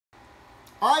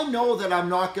I know that I'm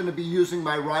not going to be using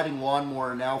my riding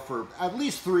lawnmower now for at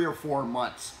least 3 or 4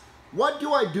 months. What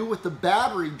do I do with the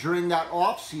battery during that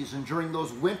off season, during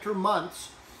those winter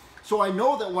months? So I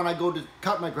know that when I go to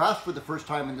cut my grass for the first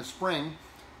time in the spring,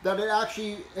 that it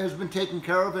actually has been taken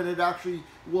care of and it actually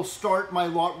will start my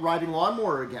riding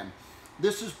lawnmower again.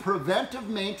 This is preventive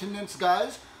maintenance,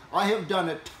 guys. I have done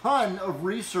a ton of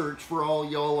research for all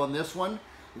y'all on this one.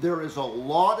 There is a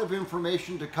lot of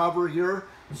information to cover here.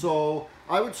 So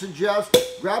I would suggest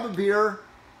grab a beer,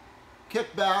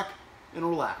 kick back, and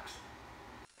relax.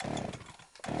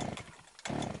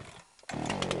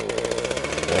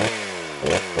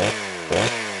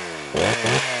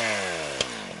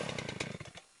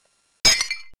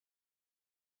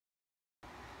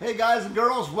 Hey guys and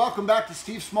girls, welcome back to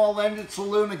Steve's Small Engine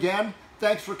Saloon again.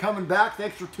 Thanks for coming back,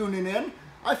 thanks for tuning in.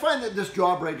 I find that this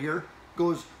job right here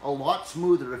goes a lot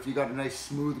smoother if you got a nice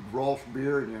smooth Grolsch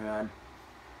beer in your hand.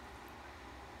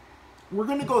 We're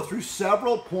going to go through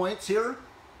several points here.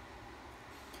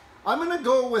 I'm going to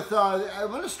go with, I'm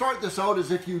going to start this out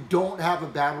as if you don't have a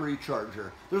battery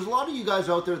charger. There's a lot of you guys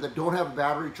out there that don't have a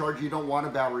battery charger, you don't want a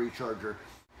battery charger.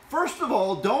 First of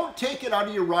all, don't take it out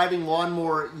of your riding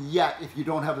lawnmower yet if you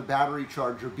don't have a battery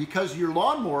charger, because your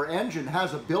lawnmower engine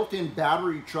has a built-in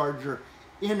battery charger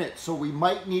in it, so we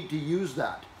might need to use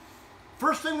that.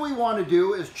 First thing we want to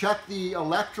do is check the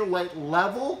electrolyte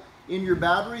level in your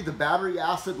battery, the battery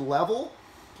acid level.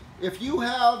 If you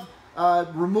have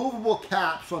removable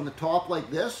caps on the top like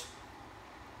this,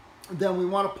 then we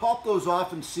want to pop those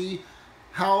off and see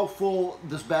how full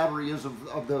this battery is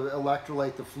of the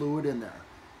electrolyte, the fluid in there.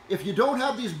 If you don't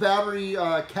have these battery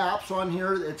caps on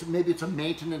here, maybe it's a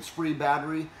maintenance-free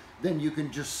battery, then you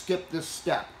can just skip this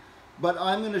step. But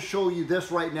I'm going to show you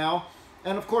this right now.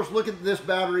 And of course, look at this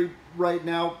battery right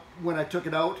now when I took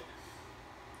it out.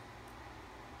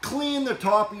 Clean the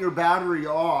top of your battery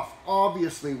off.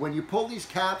 Obviously, when you pull these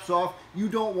caps off, you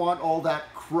don't want all that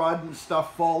crud and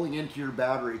stuff falling into your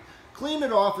battery. Clean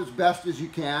it off as best as you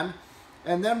can.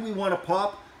 And then we want to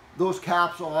pop those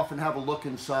caps off and have a look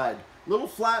inside. Little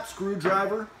flat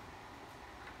screwdriver,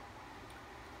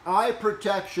 eye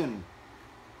protection,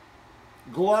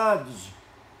 gloves,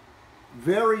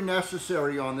 very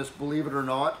necessary on this, believe it or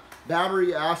not.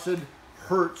 Battery acid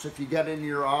hurts if you get it in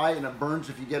your eye, and it burns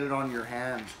if you get it on your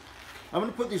hands. I'm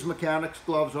going to put these mechanics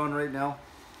gloves on right now.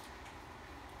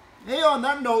 Hey, on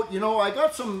that note, you know, I'm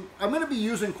going to be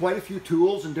using quite a few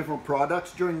tools and different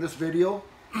products during this video.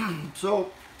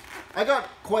 So I got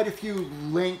quite a few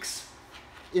links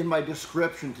in my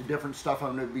description to different stuff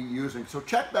I'm going to be using. So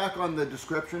check back on the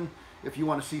description if you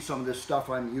want to see some of this stuff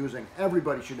I'm using.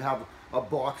 Everybody should have a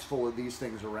box full of these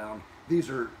things around. These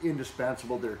are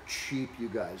indispensable. They're cheap, you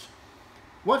guys.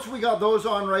 Once we got those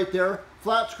on right there,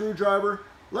 flat screwdriver,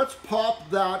 let's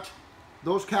pop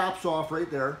those caps off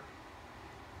right there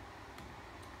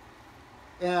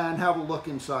and have a look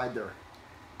inside there.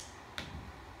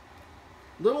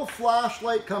 Little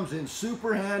flashlight comes in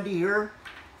super handy here,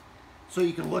 so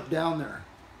you can look down there.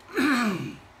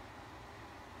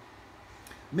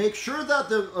 Make sure that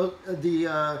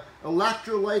the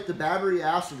electrolyte, the battery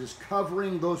acid, is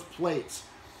covering those plates.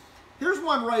 Here's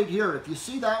one right here. If you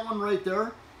see that one right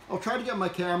there, I'll try to get my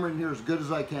camera in here as good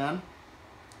as I can.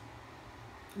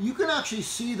 You can actually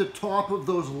see the top of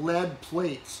those lead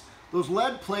plates. Those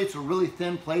lead plates are really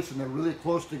thin plates and they're really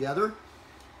close together.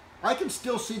 I can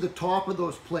still see the top of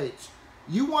those plates.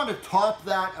 You want to top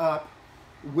that up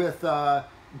with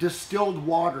distilled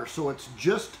water, so it's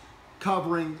just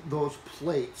covering those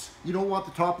plates. You don't want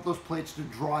the top of those plates to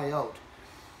dry out.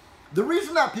 The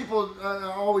reason that people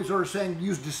always are saying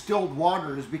use distilled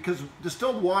water is because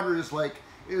distilled water is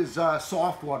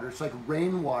soft water. It's like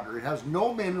rainwater. It has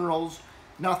no minerals,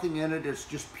 nothing in it. It's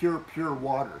just pure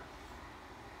water.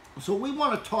 So we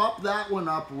want to top that one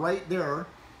up right there,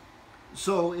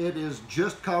 so it is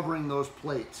just covering those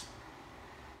plates.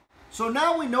 So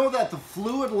now we know that the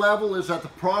fluid level is at the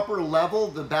proper level,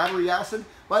 the battery acid.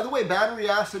 By the way, battery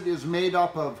acid is made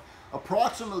up of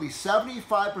approximately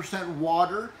 75%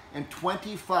 water and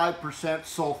 25%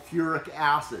 sulfuric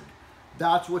acid.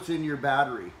 That's what's in your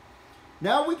battery.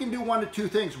 Now we can do one of two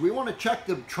things. We want to check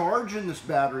the charge in this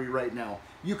battery right now.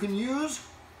 You can use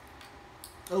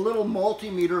a little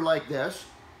multimeter like this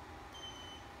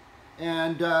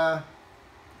and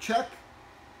check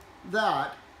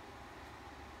that.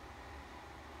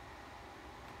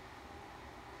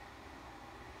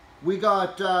 We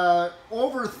got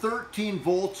over 13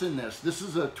 volts in this. This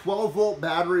is a 12 volt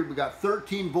battery. We got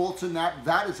 13 volts in that.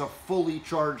 That is a fully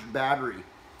charged battery.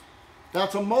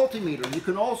 That's a multimeter. You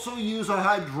can also use a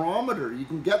hydrometer. You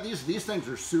can get these things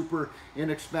are super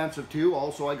inexpensive too.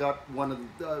 Also, I got one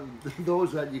of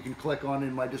those that you can click on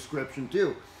in my description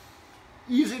too.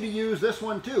 Easy to use, this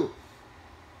one too.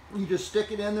 You just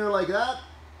stick it in there like that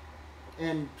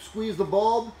and squeeze the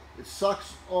bulb. It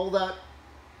sucks all that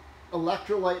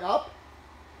electrolyte up,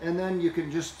 and then you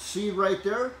can just see right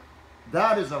there,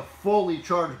 that is a fully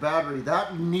charged battery.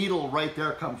 That needle right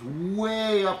there comes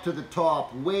way up to the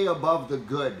top, way above the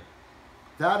good.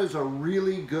 That is a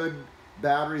really good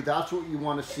battery. That's what you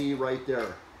want to see right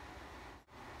there.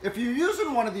 If you're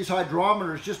using one of these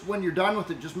hydrometers, just when you're done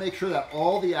with it, just make sure that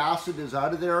all the acid is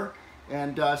out of there.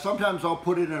 And sometimes I'll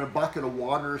put it in a bucket of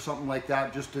water or something like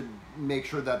that, just to make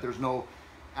sure that there's no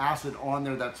acid on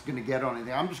there that's going to get on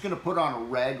anything. I'm just going to put on a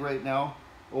rag right now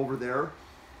over there.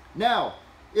 Now,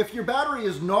 if your battery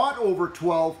is not over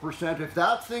 12%, if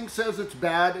that thing says it's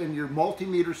bad and your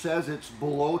multimeter says it's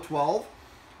below 12,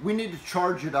 we need to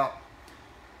charge it up.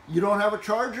 You don't have a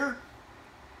charger?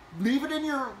 Leave it in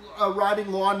your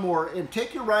riding lawnmower and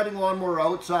take your riding lawnmower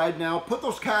outside now. Put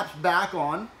those caps back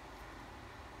on.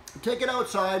 Take it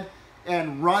outside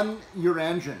and run your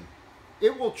engine.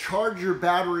 It will charge your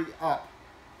battery up.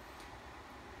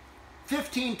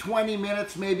 15-20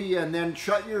 minutes maybe, and then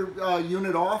shut your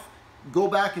unit off. Go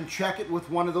back and check it with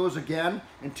one of those again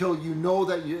until you know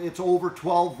that it's over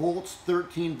 12 volts,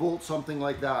 13 volts, something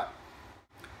like that.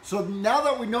 So now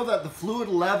that we know that the fluid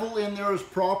level in there is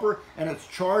proper and it's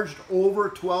charged over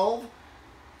 12,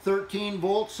 13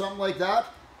 volts, something like that,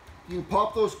 you can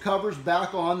pop those covers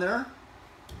back on there.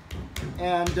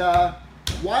 And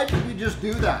why did we just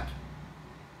do that?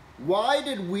 Why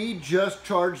did we just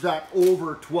charge that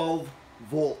over 12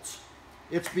 volts?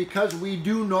 It's because we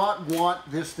do not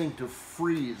want this thing to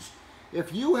freeze.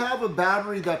 If you have a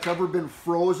battery that's ever been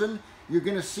frozen, you're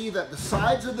going to see that the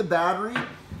sides of the battery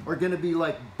are going to be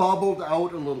like bubbled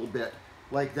out a little bit,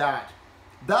 like that.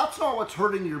 That's not what's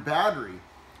hurting your battery.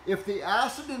 If the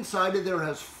acid inside of there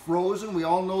has frozen, we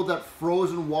all know that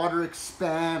frozen water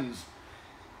expands.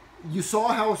 You saw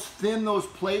how thin those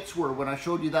plates were when I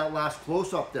showed you that last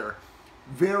close-up there.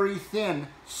 Very thin,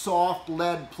 soft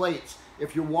lead plates.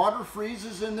 If your water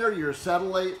freezes in there, your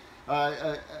acetylate,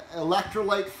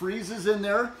 electrolyte freezes in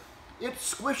there, it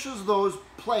squishes those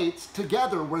plates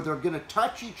together where they're going to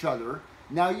touch each other.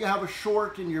 Now you have a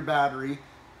short in your battery.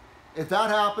 If that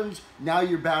happens, now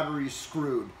your battery's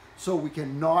screwed. So we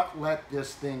cannot let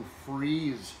this thing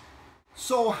freeze.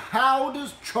 So how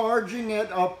does charging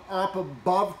it up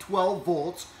above 12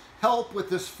 volts help with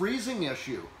this freezing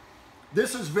issue?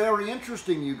 This is very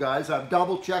interesting, you guys. I've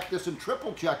double-checked this and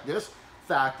triple-checked this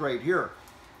fact right here.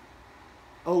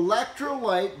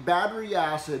 Electrolyte battery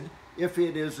acid, if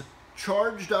it is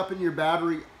charged up in your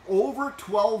battery over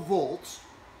 12 volts,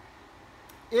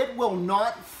 it will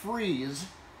not freeze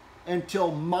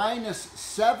until minus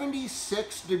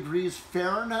 76 degrees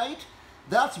Fahrenheit.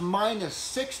 That's minus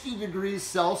 60 degrees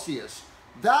Celsius.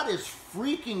 That is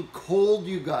freaking cold,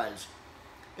 you guys.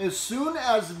 As soon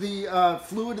as the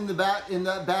fluid in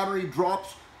that battery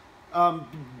drops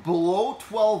below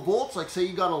 12 volts, like say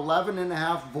you got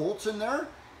 11.5 volts in there,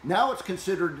 now it's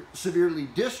considered severely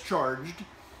discharged,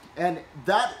 and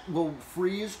that will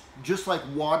freeze just like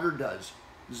water does.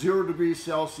 0 degrees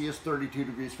Celsius, 32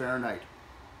 degrees Fahrenheit.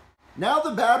 Now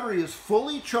the battery is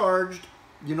fully charged.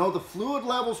 You know, the fluid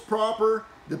level's proper.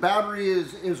 The battery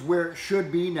is where it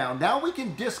should be now. Now we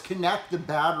can disconnect the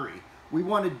battery. We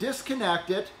want to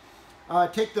disconnect it.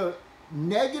 Take the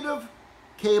negative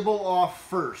cable off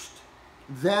first,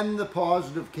 then the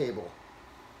positive cable.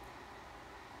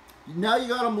 Now you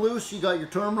got them loose, you got your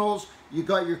terminals, you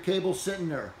got your cable sitting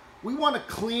there. We want to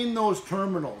clean those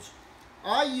terminals.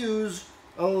 I use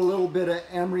a little bit of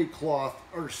emery cloth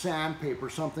or sandpaper,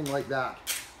 something like that.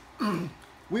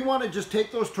 We want to just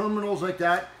take those terminals like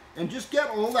that and just get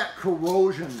all that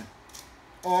corrosion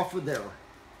off of there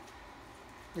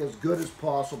as good as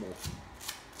possible.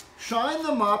 Shine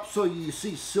them up so you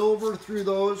see silver through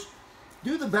those.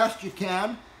 Do the best you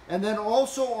can. And then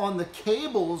also on the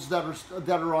cables that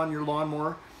are on your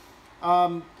lawnmower,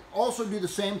 also do the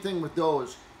same thing with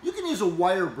those. You can use a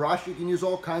wire brush. You can use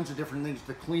all kinds of different things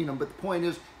to clean them. But the point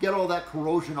is, get all that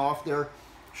corrosion off there.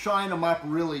 Shine them up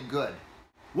really good.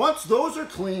 Once those are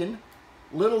clean,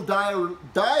 little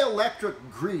dielectric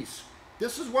grease.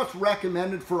 This is what's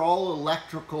recommended for all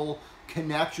electrical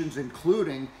connections,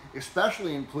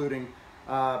 especially including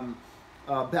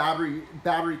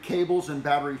battery cables and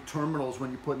battery terminals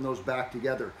when you're putting those back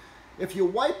together. If you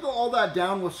wipe all that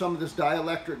down with some of this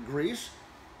dielectric grease,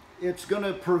 it's going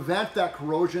to prevent that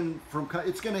corrosion from,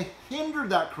 it's going to hinder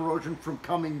that corrosion from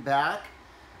coming back.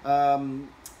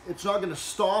 It's not going to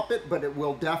stop it, but it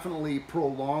will definitely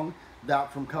prolong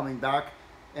that from coming back,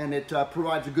 and it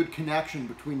provides a good connection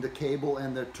between the cable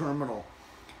and the terminal.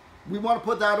 We want to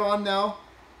put that on now.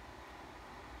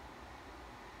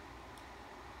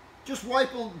 Just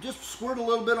squirt a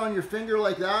little bit on your finger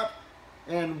like that,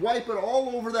 and wipe it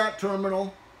all over that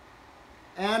terminal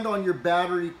and on your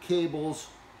battery cables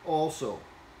also.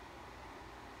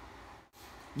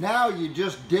 Now you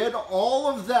just did all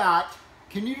of that.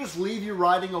 Can you just leave you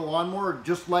riding a lawnmower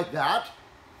just like that?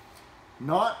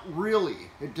 Not really.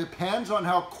 It depends on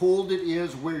how cold it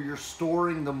is where you're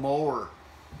storing the mower.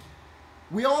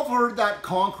 We all have heard that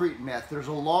concrete myth. There's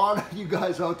a lot of you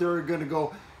guys out there who are going to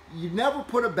go, you never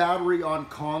put a battery on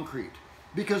concrete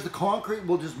because the concrete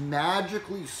will just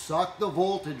magically suck the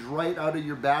voltage right out of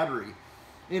your battery.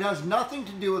 It has nothing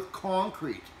to do with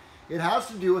concrete. It has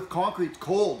to do with concrete's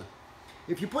cold.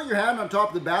 If you put your hand on top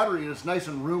of the battery and it's nice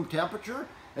and room temperature,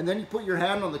 and then you put your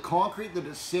hand on the concrete that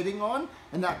it's sitting on,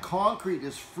 and that concrete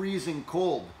is freezing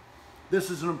cold. This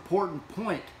is an important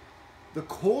point. The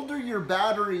colder your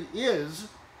battery is,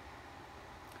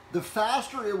 the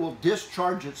faster it will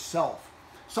discharge itself.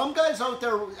 Some guys out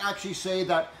there actually say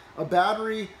that a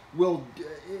battery will,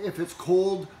 if it's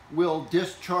cold, will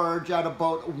discharge at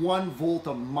about 1 volt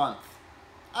a month.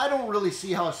 I don't really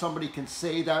see how somebody can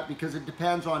say that because it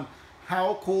depends on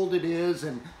how cold it is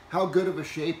and how good of a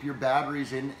shape your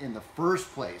battery's in the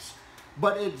first place.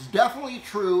 But it's definitely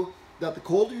true that the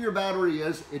colder your battery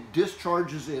is, it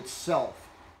discharges itself.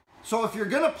 So if you're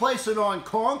gonna place it on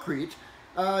concrete,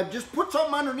 just put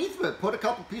something underneath of it. Put a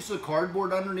couple pieces of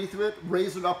cardboard underneath of it,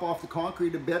 raise it up off the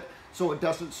concrete a bit so it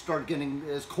doesn't start getting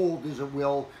as cold as it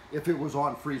will if it was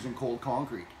on freezing cold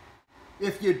concrete.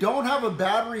 If you don't have a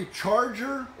battery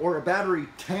charger or a battery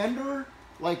tender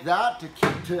like that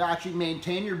to actually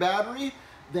maintain your battery,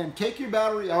 then take your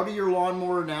battery out of your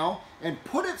lawnmower now and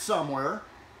put it somewhere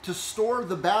to store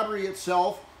the battery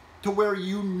itself to where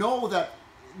you know that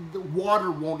the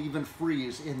water won't even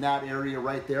freeze in that area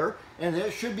right there, and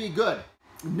it should be good.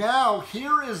 Now,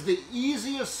 here is the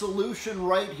easiest solution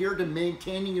right here to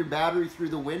maintaining your battery through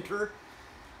the winter.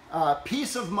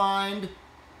 Peace of mind,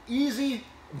 easy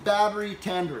battery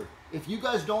tender. If you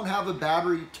guys don't have a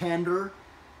battery tender,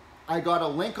 I got a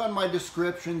link on my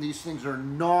description. These things are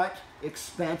not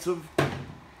expensive.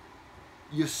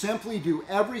 You simply do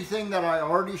everything that I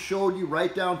already showed you,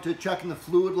 right down to checking the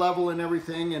fluid level and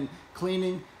everything and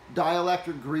cleaning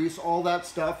dielectric grease, all that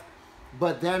stuff.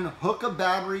 But then hook a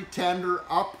battery tender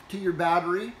up to your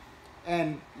battery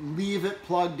and leave it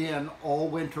plugged in all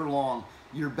winter long.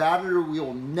 Your battery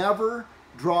will never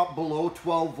drop below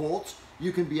 12 volts.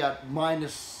 You can be at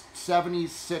minus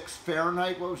 76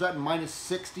 Fahrenheit, what was that, minus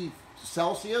 60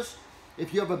 Celsius.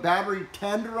 If you have a battery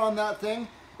tender on that thing,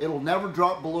 it'll never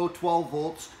drop below 12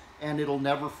 volts and it'll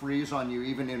never freeze on you,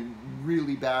 even in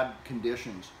really bad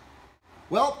conditions.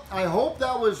 Well, I hope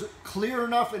that was clear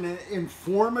enough and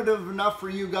informative enough for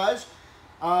you guys.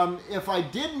 If I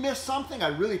did miss something, I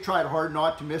really tried hard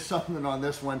not to miss something on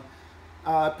this one.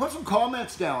 Put some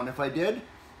comments down if I did.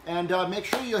 And make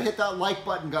sure you hit that like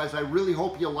button, guys. I really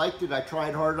hope you liked it. I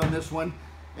tried hard on this one.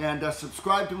 And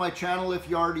subscribe to my channel if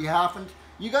you already haven't.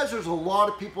 You guys, there's a lot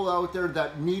of people out there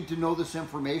that need to know this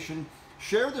information.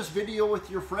 Share this video with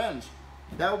your friends.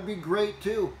 That would be great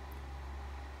too.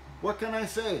 What can I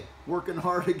say? Working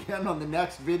hard again on the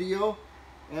next video.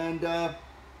 And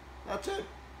that's it.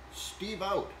 Steve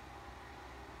out.